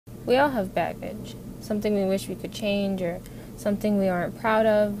We all have baggage, something we wish we could change, or something we aren't proud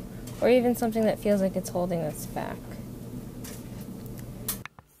of, or even something that feels like it's holding us back.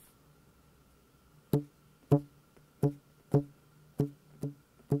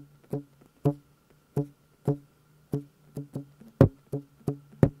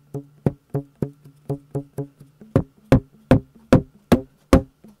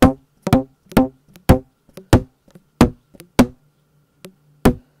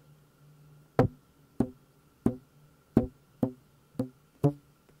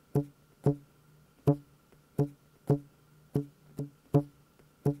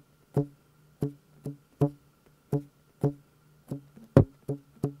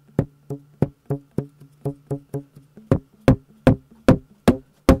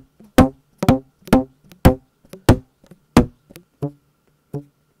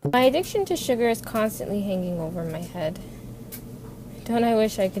 My addiction to sugar is constantly hanging over my head. Don't I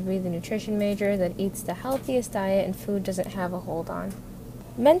wish I could be the nutrition major that eats the healthiest diet and food doesn't have a hold on?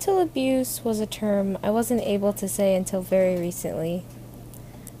 Mental abuse was a term I wasn't able to say until very recently.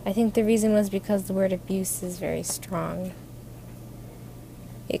 I think the reason was because the word abuse is very strong.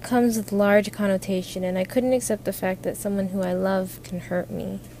 It comes with large connotation, and I couldn't accept the fact that someone who I love can hurt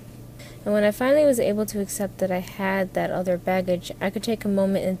me. And when I finally was able to accept that I had that other baggage, I could take a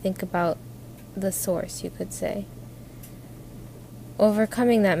moment and think about the source, you could say.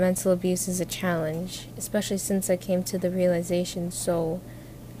 Overcoming that mental abuse is a challenge, especially since I came to the realization so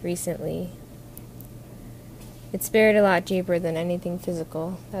recently. It's buried a lot deeper than anything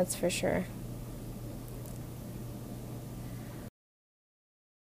physical, that's for sure.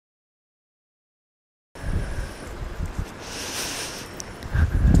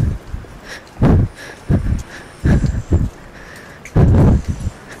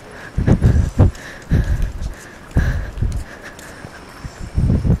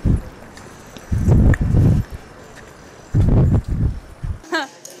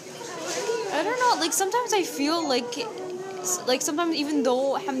 I don't know, like sometimes I feel like sometimes even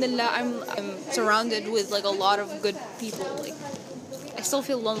though alhamdulillah I'm surrounded with like a lot of good people, like I still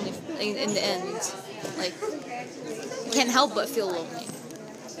feel lonely in the end. Like I can't help but feel lonely.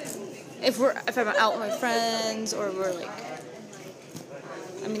 If I'm out with my friends or we're like,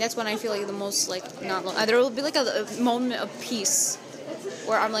 I mean that's when I feel like the most like not lonely. There will be like a moment of peace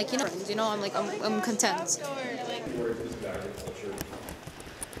where I'm like, I'm content.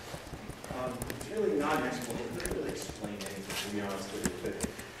 It's really not an explanation. It doesn't really explain anything, to be honest with you. But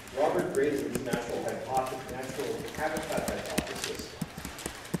Robert Grayson's natural habitat hypothesis.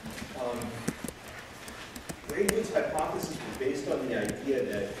 Grayson's hypothesis was based on the idea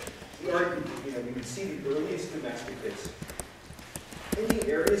that he argued, we would see the earliest domesticates in the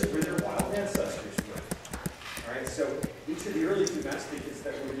areas where their wild ancestors were. All right, so each of the earliest domesticates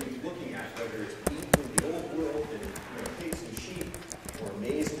that we're going to be looking at, whether it's beef in the old world and pigs and sheep, or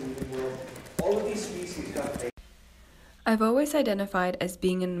maize in the new world, all of these species got. I've always identified as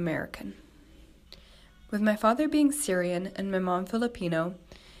being an American. With my father being Syrian and my mom Filipino,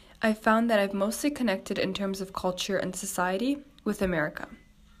 I've found that I've mostly connected in terms of culture and society with America.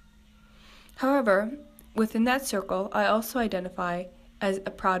 However, within that circle, I also identify as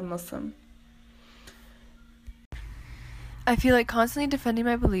a proud Muslim. I feel like constantly defending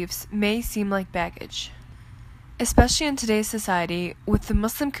my beliefs may seem like baggage, especially in today's society with the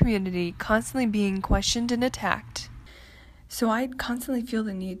Muslim community constantly being questioned and attacked. So I constantly feel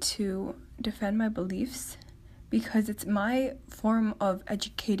the need to defend my beliefs because it's my form of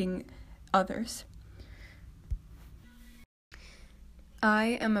educating others.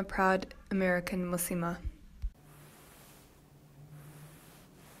 I am a proud American Muslima.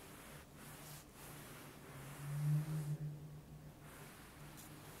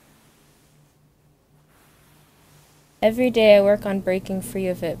 Every day I work on breaking free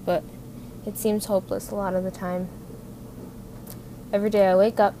of it, but it seems hopeless a lot of the time. Every day I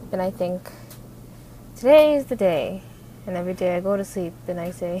wake up and I think, today is the day. And every day I go to sleep and I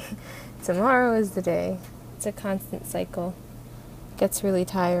say, tomorrow is the day. It's a constant cycle. It gets really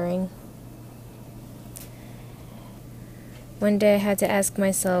tiring. One day I had to ask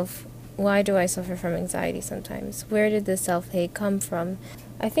myself, why do I suffer from anxiety sometimes? Where did this self-hate come from?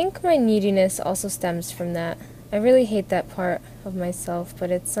 I think my neediness also stems from that. I really hate that part of myself,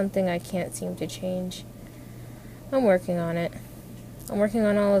 but it's something I can't seem to change. I'm working on it. I'm working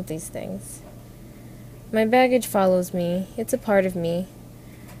on all of these things. My baggage follows me. It's a part of me.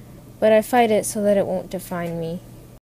 But I fight it so that it won't define me.